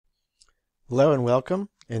Hello and welcome.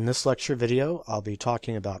 In this lecture video, I'll be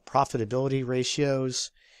talking about profitability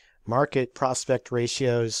ratios, market prospect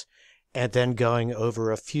ratios, and then going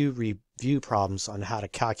over a few review problems on how to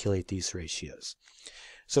calculate these ratios.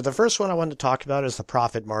 So the first one I want to talk about is the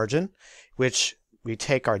profit margin, which we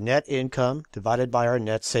take our net income divided by our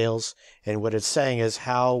net sales, and what it's saying is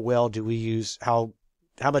how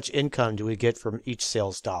much income do we get from each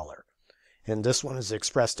sales dollar. And this one is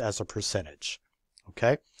expressed as a percentage.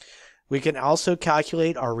 Okay? We can also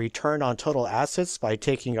calculate our return on total assets by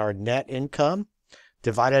taking our net income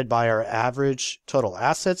divided by our average total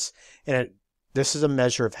assets, and this is a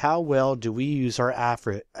measure of how well do we use our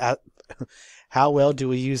assets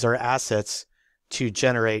to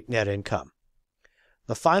generate net income.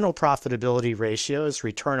 The final profitability ratio is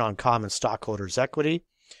return on common stockholders' equity.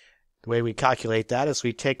 The way we calculate that is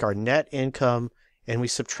we take our net income and we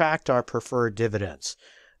subtract our preferred dividends.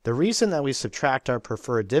 The reason that we subtract our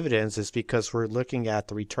preferred dividends is because we're looking at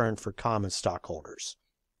the return for common stockholders.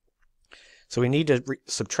 So we need to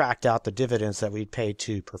subtract out the dividends that we pay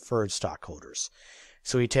to preferred stockholders.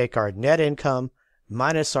 So we take our net income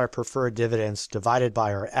minus our preferred dividends divided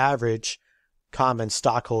by our average common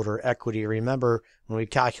stockholder equity. Remember, when we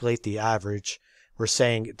calculate the average, we're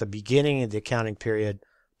saying the beginning of the accounting period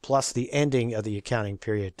plus the ending of the accounting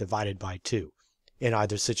period divided by 2 in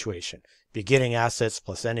either situation. Beginning assets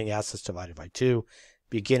plus ending assets divided by 2,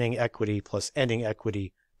 beginning equity plus ending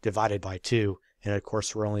equity divided by 2, and of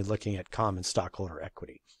course we're only looking at common stockholder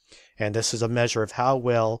equity. And this is a measure of how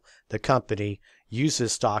well the company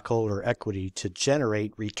uses stockholder equity to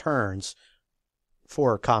generate returns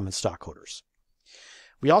for common stockholders.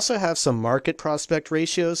 We also have some market prospect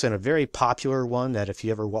ratios, and a very popular one that if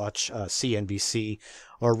you ever watch CNBC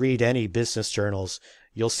or read any business journals,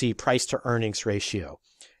 you'll see price to earnings ratio.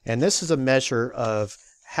 And this is a measure of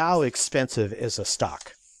how expensive is a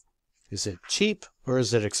stock. Is it cheap or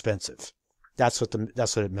is it expensive? That's what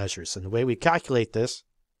it measures. And the way we calculate this,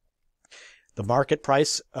 the market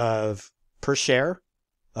price per share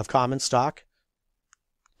of common stock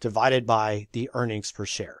divided by the earnings per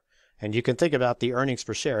share. And you can think about the earnings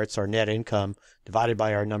per share. It's our net income divided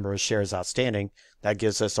by our number of shares outstanding. That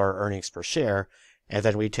gives us our earnings per share. And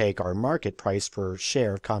then we take our market price per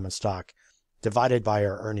share of common stock divided by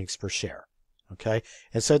our earnings per share. Okay?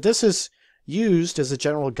 And so this is used as a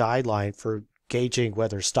general guideline for gauging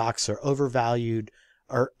whether stocks are overvalued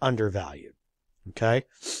or undervalued. Okay?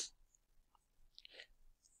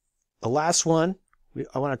 The last one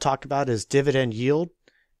I want to talk about is dividend yield.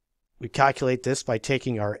 We calculate this by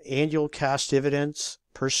taking our annual cash dividends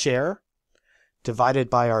per share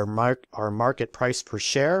divided by our market price per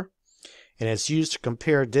share, and it's used to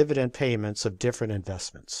compare dividend payments of different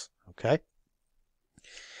investments. Okay?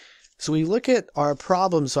 So we look at our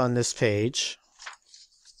problems on this page.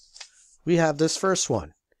 We have this first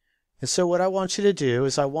one. And so what I want you to do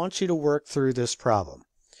is I want you to work through this problem.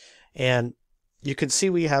 And you can see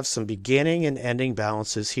we have some beginning and ending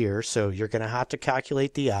balances here. So you're going to have to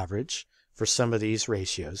calculate the average for some of these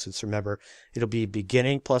ratios. And so remember, it'll be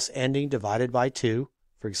beginning plus ending divided by 2,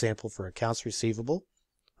 for example, for accounts receivable.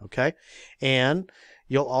 Okay? And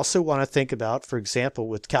you'll also want to think about, for example,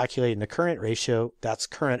 with calculating the current ratio, that's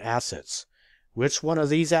current assets. Which one of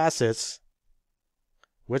these assets,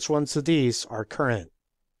 which ones of these are current?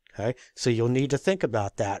 Okay? So you'll need to think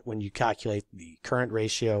about that when you calculate the current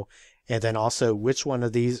ratio, and then also which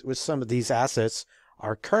some of these assets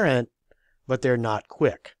are current, but they're not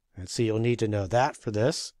quick. And so you'll need to know that for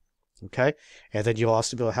this. Okay? And then you'll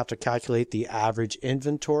also have to calculate the average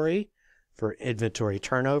inventory for inventory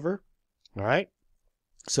turnover. All right?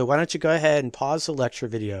 So why don't you go ahead and pause the lecture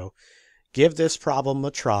video, give this problem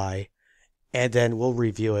a try, and then we'll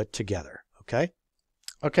review it together. Okay?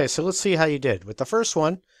 Okay, so let's see how you did. With the first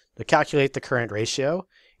one, to calculate the current ratio,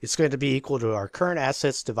 it's going to be equal to our current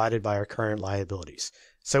assets divided by our current liabilities.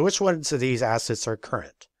 So which ones of these assets are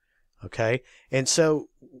current? Okay? And so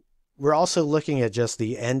we're also looking at just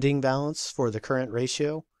the ending balance for the current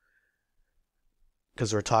ratio,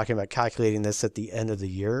 because we're talking about calculating this at the end of the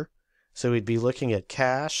year. So we'd be looking at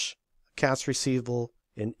cash, accounts receivable,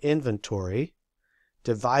 and inventory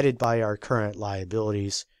divided by our current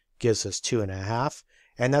liabilities gives us 2.5.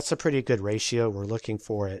 And that's a pretty good ratio. We're looking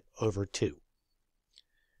for it over 2.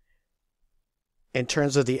 In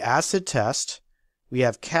terms of the acid test, we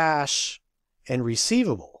have cash and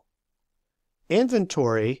receivable.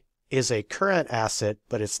 Inventory is a current asset,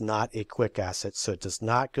 but it's not a quick asset, so it does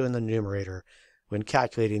not go in the numerator when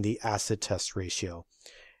calculating the acid test ratio.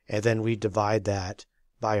 And then we divide that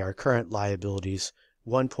by our current liabilities,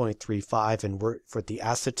 1.35, and for the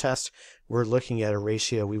acid test, we're looking at a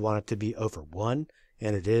ratio we want it to be over 1,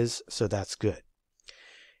 and it is, so that's good.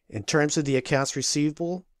 In terms of the accounts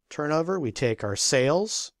receivable turnover, we take our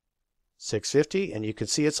sales, 650, and you can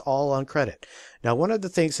see it's all on credit. Now, one of the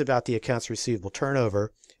things about the accounts receivable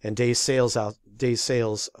turnover and days sales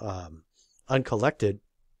uncollected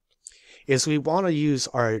is we want to use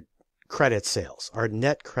our credit sales, our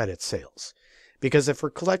net credit sales. Because if we're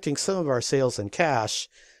collecting some of our sales in cash,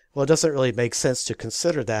 well, it doesn't really make sense to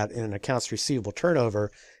consider that in an accounts receivable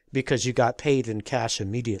turnover because you got paid in cash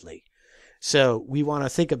immediately. So we want to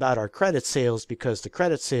think about our credit sales because the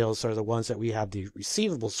credit sales are the ones that we have the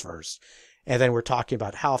receivables first. And then we're talking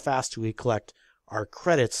about how fast do we collect our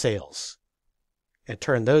credit sales and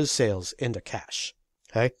turn those sales into cash.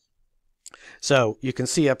 Okay. So you can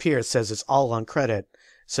see up here, it says it's all on credit.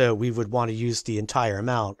 So we would want to use the entire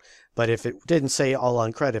amount. But if it didn't say all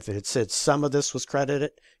on credit, if it said some of this was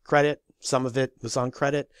credit, some of it was on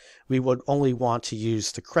credit, we would only want to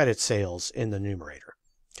use the credit sales in the numerator.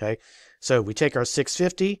 Okay. So we take our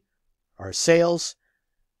 650, our sales,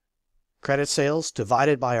 credit sales,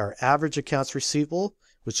 divided by our average accounts receivable,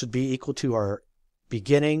 which would be equal to our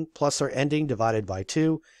beginning plus our ending divided by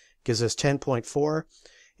 2, gives us 10.4.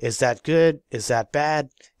 Is that good? Is that bad?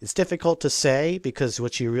 It's difficult to say because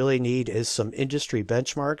what you really need is some industry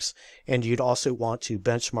benchmarks, and you'd also want to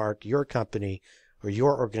benchmark your company or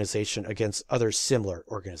your organization against other similar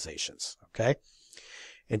organizations. Okay.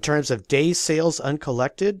 In terms of days sales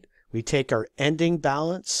uncollected, we take our ending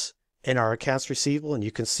balance in our accounts receivable, and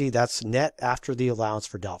you can see that's net after the allowance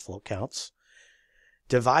for doubtful accounts,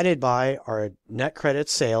 divided by our net credit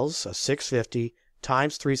sales of 650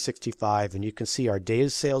 times 365, and you can see our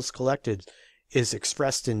days sales collected is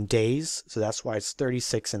expressed in days, so that's why it's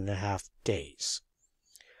 36.5 days.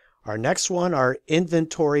 Our next one, our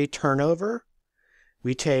inventory turnover,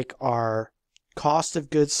 we take our cost of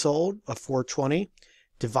goods sold of 420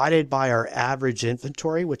 divided by our average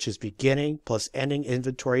inventory, which is beginning plus ending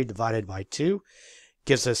inventory divided by 2,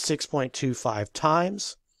 gives us 6.25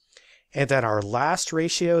 times. And then our last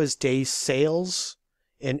ratio is days sales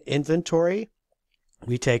in inventory.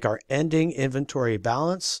 We take our ending inventory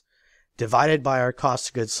balance divided by our cost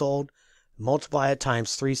of goods sold, multiply it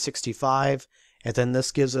times 365, and then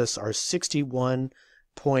this gives us our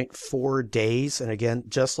 61.4 days. And again,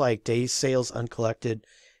 just like days sales uncollected,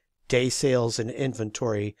 day sales in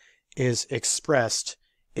inventory is expressed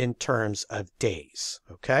in terms of days.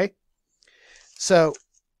 Okay. So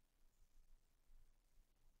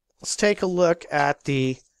let's take a look at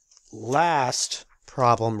the last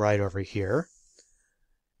problem right over here.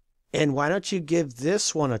 And why don't you give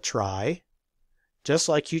this one a try, just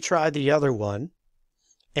like you tried the other one,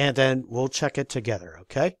 and then we'll check it together.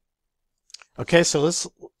 Okay. Okay. So let's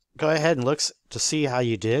go ahead and look to see how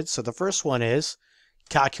you did. So the first one is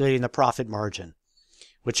calculating the profit margin,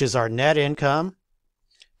 which is our net income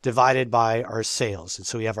divided by our sales. And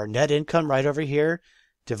so we have our net income right over here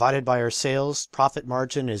divided by our sales. Profit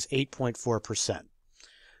margin is 8.4%.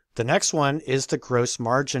 The next one is the gross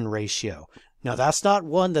margin ratio. Now that's not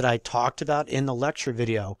one that I talked about in the lecture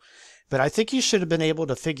video, but I think you should have been able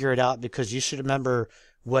to figure it out because you should remember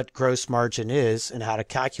what gross margin is and how to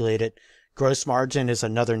calculate it. Gross margin is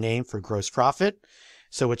another name for gross profit.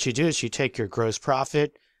 So what you do is you take your gross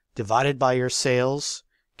profit divided by your sales,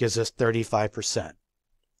 gives us 35%.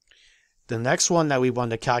 The next one that we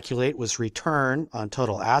wanted to calculate was return on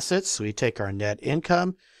total assets. So we take our net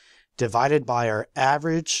income divided by our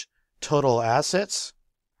average total assets,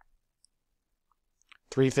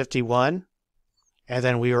 351. And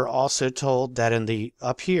then we were also told that in the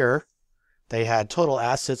up here, they had total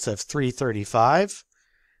assets of 335.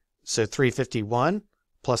 So 351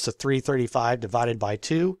 plus the 335 divided by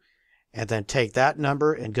 2, and then take that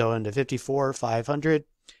number and go into 54,500,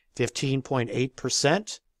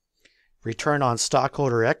 15.8%. Return on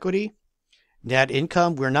stockholder equity. Net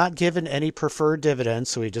income, we're not given any preferred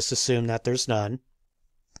dividends, so we just assume that there's none.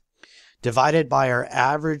 Divided by our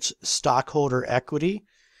average stockholder equity.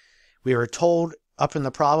 We were told up in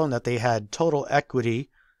the problem that they had total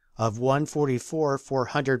equity of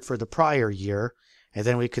 144,400 for the prior year, and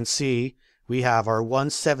then we can see we have our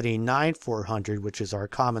 179,400, which is our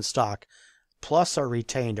common stock, plus our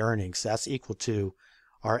retained earnings. That's equal to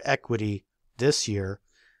our equity this year,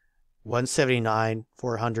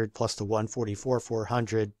 179,400 plus the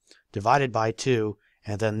 144,400 divided by 2,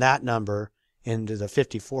 and then that number into the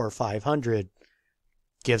 54,500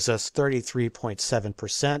 gives us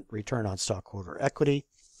 33.7% return on stockholder equity.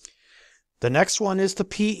 The next one is the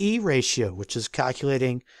PE ratio, which is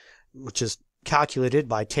calculated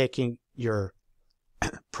by taking your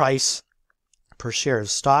price per share of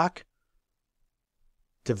stock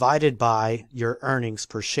divided by your earnings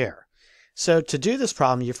per share. So to do this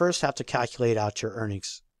problem, you first have to calculate out your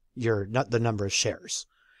earnings, the number of shares.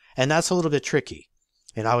 And that's a little bit tricky.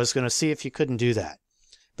 And I was going to see if you couldn't do that.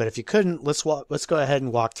 But if you couldn't, let's go ahead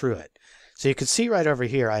and walk through it. So you can see right over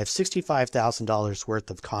here, I have $65,000 worth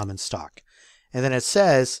of common stock. And then it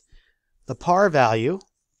says the par value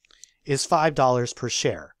is $5 per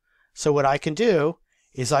share. So what I can do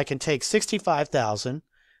is I can take 65,000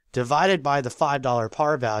 divided by the $5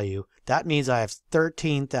 par value. That means I have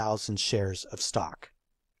 13,000 shares of stock.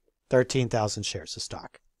 13,000 shares of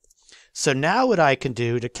stock. So now what I can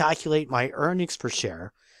do to calculate my earnings per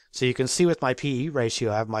share, so you can see with my PE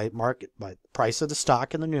ratio, I have my price of the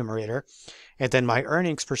stock in the numerator, and then my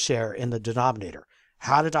earnings per share in the denominator.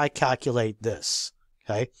 How did I calculate this?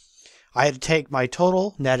 Okay, I had to take my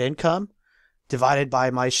total net income divided by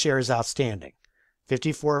my shares outstanding.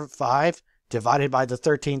 54.5 divided by the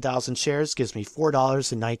 13,000 shares gives me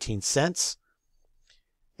 $4.19.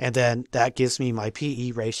 And then that gives me my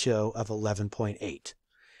PE ratio of 11.8.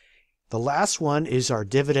 The last one is our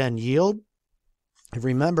dividend yield.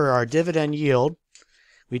 Remember, our dividend yield,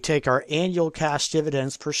 we take our annual cash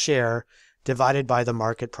dividends per share divided by the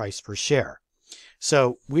market price per share.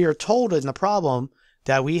 So we are told in the problem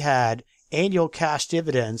that we had annual cash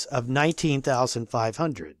dividends of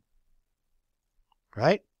 $19,500.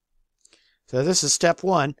 Right? So this is step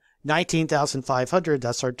one, $19,500.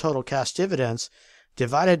 That's our total cash dividends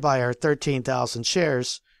divided by our 13,000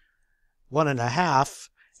 shares, 1.5.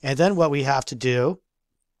 And then what we have to do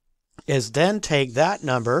is then take that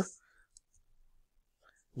number,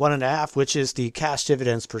 1.5, which is the cash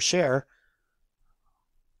dividends per share,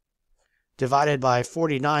 divided by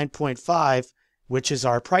 49.5, which is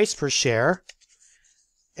our price per share.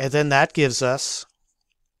 And then that gives us,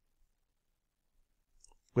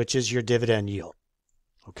 which is your dividend yield.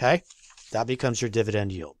 Okay? That becomes your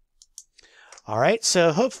dividend yield. All right,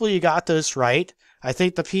 so hopefully you got those right. I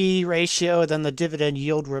think the PE ratio and then the dividend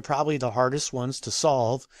yield were probably the hardest ones to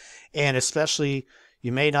solve. And especially,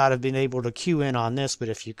 you may not have been able to cue in on this, but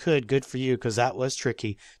if you could, good for you, because that was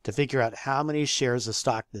tricky to figure out how many shares of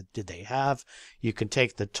stock did they have. You can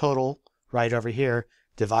take the total right over here,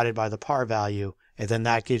 divided by the par value, and then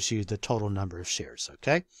that gives you the total number of shares,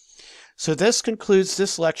 okay? So this concludes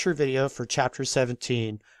this lecture video for Chapter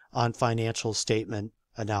 17 on financial statement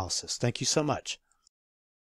analysis. Thank you so much.